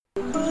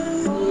I'm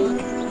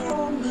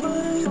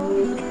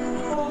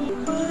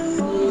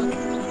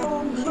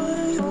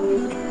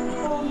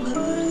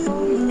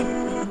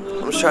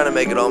just trying to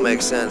make it all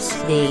make sense.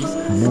 The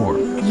More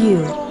You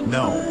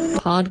No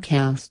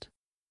Podcast.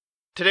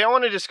 Today I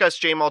want to discuss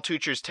James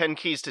Altucher's 10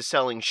 Keys to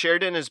Selling,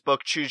 shared in his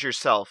book Choose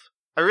Yourself.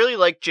 I really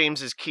like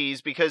James's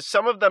keys because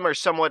some of them are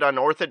somewhat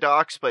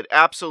unorthodox but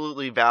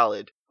absolutely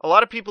valid. A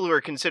lot of people who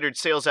are considered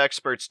sales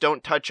experts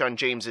don't touch on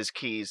James's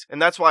keys,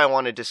 and that's why I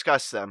want to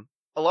discuss them.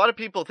 A lot of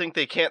people think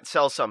they can't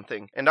sell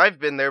something, and I've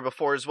been there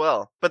before as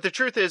well. But the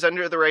truth is,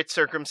 under the right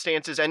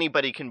circumstances,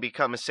 anybody can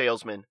become a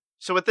salesman.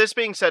 So with this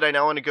being said, I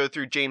now want to go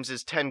through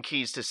James's 10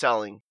 keys to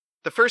selling.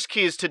 The first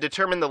key is to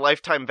determine the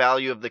lifetime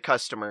value of the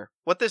customer.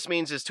 What this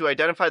means is to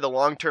identify the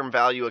long-term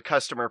value a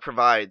customer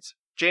provides.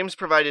 James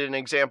provided an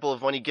example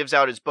of when he gives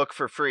out his book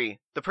for free.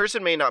 The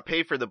person may not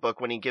pay for the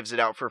book when he gives it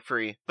out for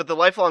free, but the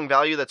lifelong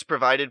value that's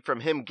provided from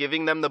him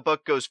giving them the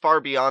book goes far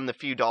beyond the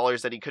few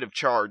dollars that he could have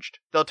charged.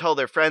 They'll tell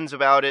their friends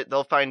about it,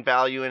 they'll find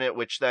value in it,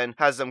 which then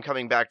has them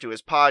coming back to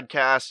his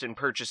podcast and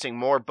purchasing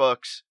more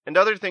books, and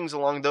other things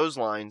along those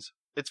lines.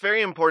 It's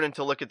very important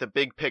to look at the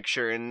big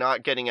picture and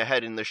not getting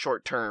ahead in the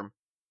short term.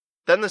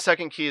 Then the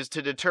second key is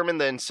to determine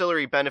the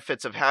ancillary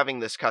benefits of having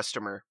this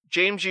customer.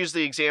 James used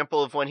the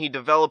example of when he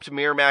developed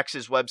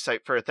Miramax's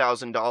website for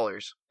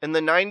 $1,000. In the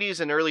 90s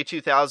and early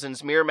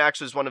 2000s, Miramax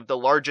was one of the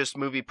largest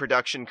movie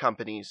production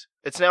companies.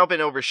 It's now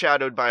been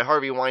overshadowed by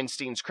Harvey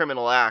Weinstein's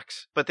criminal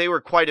acts, but they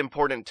were quite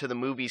important to the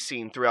movie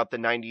scene throughout the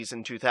 90s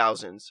and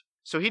 2000s.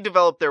 So he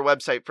developed their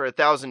website for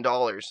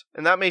 $1,000,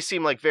 and that may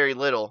seem like very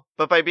little,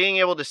 but by being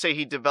able to say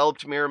he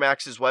developed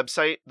Miramax's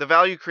website, the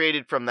value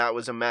created from that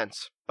was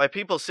immense. By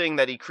people seeing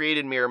that he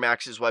created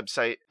Miramax's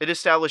website, it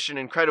established an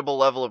incredible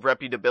level of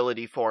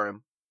reputability for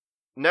him.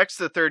 Next,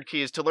 the third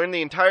key is to learn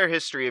the entire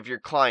history of your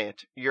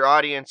client, your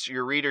audience,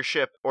 your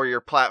readership, or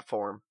your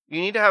platform. You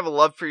need to have a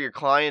love for your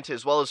client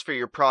as well as for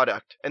your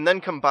product, and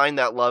then combine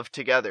that love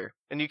together.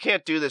 And you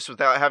can't do this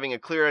without having a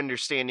clear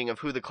understanding of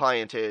who the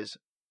client is.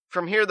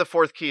 From here, the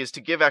fourth key is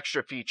to give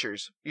extra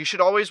features. You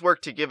should always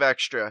work to give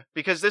extra,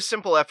 because this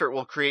simple effort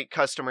will create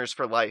customers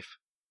for life.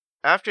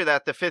 After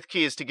that, the fifth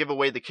key is to give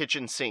away the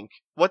kitchen sink.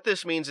 What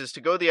this means is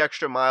to go the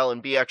extra mile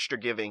and be extra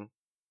giving.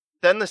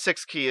 Then the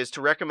sixth key is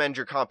to recommend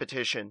your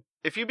competition.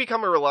 If you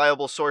become a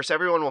reliable source,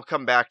 everyone will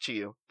come back to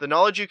you. The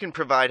knowledge you can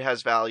provide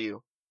has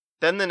value.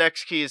 Then the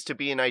next key is to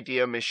be an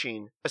idea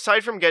machine.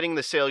 Aside from getting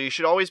the sale, you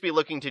should always be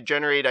looking to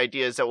generate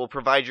ideas that will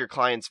provide your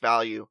clients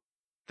value.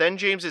 Then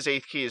James's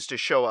eighth key is to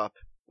show up.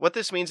 What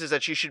this means is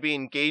that you should be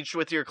engaged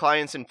with your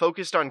clients and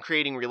focused on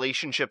creating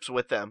relationships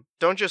with them.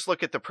 Don't just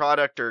look at the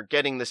product or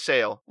getting the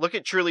sale. Look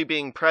at truly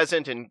being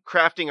present and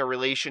crafting a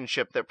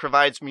relationship that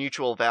provides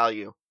mutual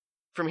value.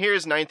 From here,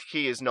 his ninth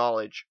key is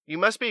knowledge. You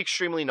must be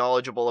extremely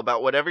knowledgeable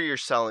about whatever you're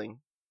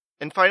selling.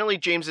 And finally,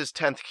 James's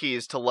 10th key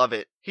is to love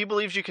it. He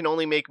believes you can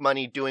only make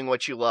money doing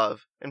what you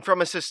love. And from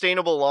a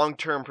sustainable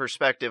long-term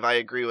perspective, I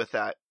agree with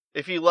that.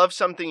 If you love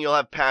something, you'll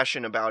have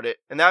passion about it,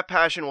 and that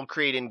passion will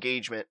create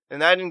engagement,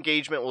 and that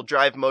engagement will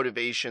drive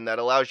motivation that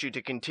allows you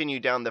to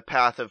continue down the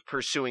path of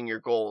pursuing your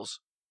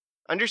goals.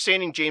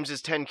 Understanding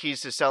James's 10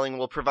 keys to selling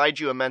will provide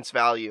you immense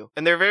value,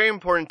 and they're very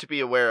important to be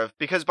aware of,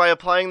 because by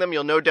applying them,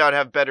 you'll no doubt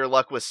have better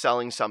luck with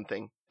selling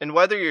something. And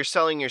whether you're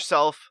selling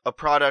yourself, a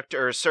product,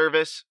 or a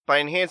service, by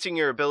enhancing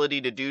your ability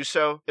to do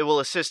so, it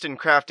will assist in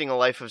crafting a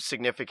life of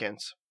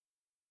significance.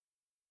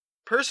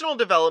 Personal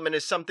development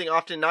is something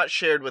often not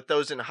shared with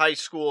those in high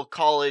school,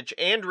 college,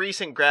 and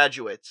recent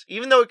graduates,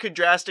 even though it could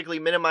drastically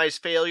minimize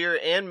failure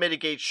and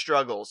mitigate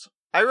struggles.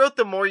 I wrote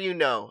The More You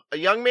Know, a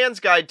young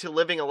man's guide to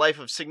living a life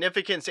of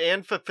significance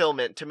and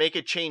fulfillment to make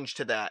a change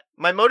to that.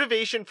 My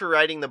motivation for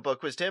writing the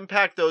book was to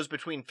impact those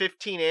between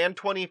 15 and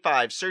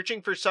 25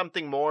 searching for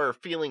something more or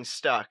feeling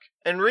stuck.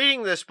 And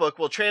reading this book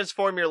will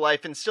transform your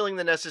life, instilling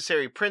the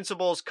necessary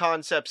principles,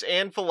 concepts,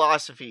 and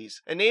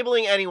philosophies,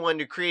 enabling anyone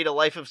to create a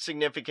life of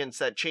significance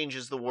that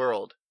changes the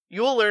world.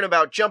 You will learn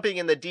about jumping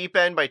in the deep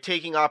end by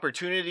taking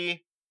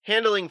opportunity,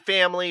 handling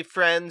family,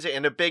 friends,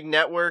 and a big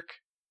network,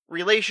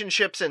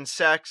 relationships and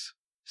sex,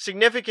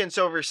 significance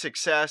over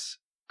success,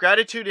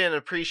 gratitude and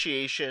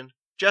appreciation,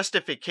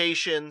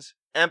 justifications,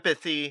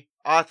 empathy,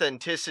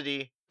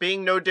 authenticity,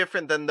 being no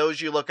different than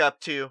those you look up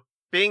to,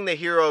 being the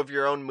hero of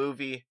your own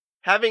movie,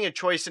 having a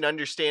choice and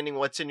understanding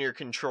what's in your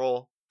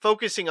control,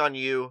 focusing on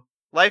you,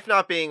 life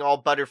not being all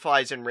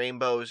butterflies and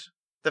rainbows,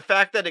 the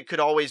fact that it could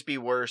always be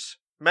worse,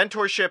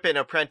 mentorship and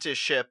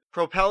apprenticeship,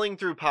 propelling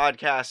through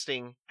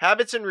podcasting,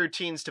 habits and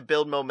routines to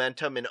build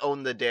momentum and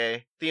own the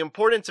day, the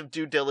importance of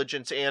due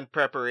diligence and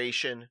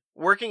preparation,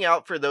 working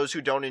out for those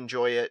who don't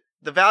enjoy it,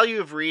 the value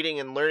of reading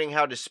and learning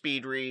how to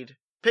speed read,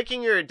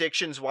 picking your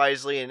addictions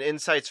wisely and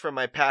insights from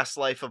my past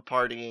life of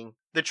partying,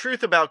 the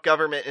truth about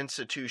government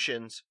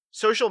institutions,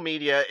 social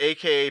media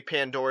aka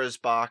Pandora's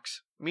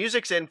box,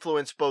 music's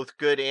influence both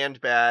good and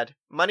bad,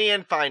 money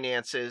and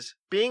finances,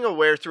 being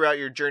aware throughout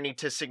your journey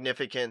to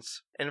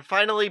significance, and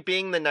finally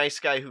being the nice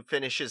guy who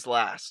finishes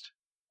last.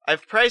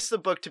 I've priced the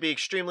book to be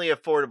extremely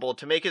affordable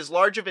to make as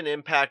large of an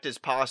impact as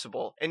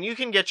possible, and you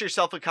can get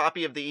yourself a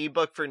copy of the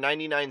ebook for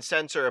 99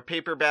 cents or a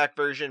paperback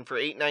version for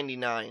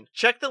 $8.99.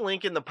 Check the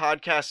link in the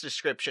podcast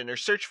description or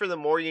search for The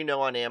More You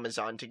Know on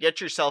Amazon to get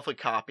yourself a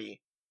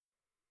copy.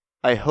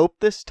 I hope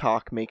this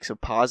talk makes a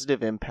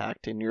positive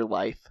impact in your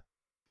life.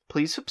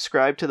 Please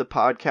subscribe to the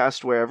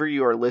podcast wherever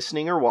you are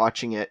listening or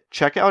watching it.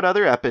 Check out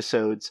other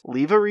episodes,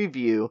 leave a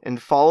review,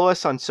 and follow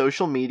us on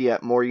social media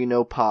at More You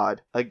Know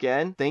Pod.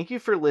 Again, thank you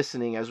for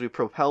listening as we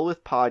propel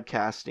with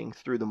podcasting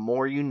through the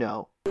More You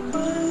Know. I'm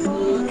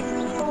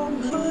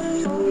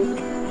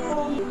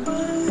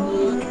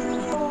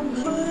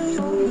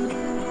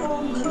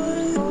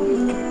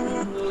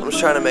just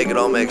trying to make it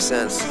all make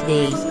sense.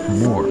 The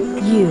More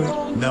You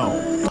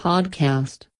Know Podcast.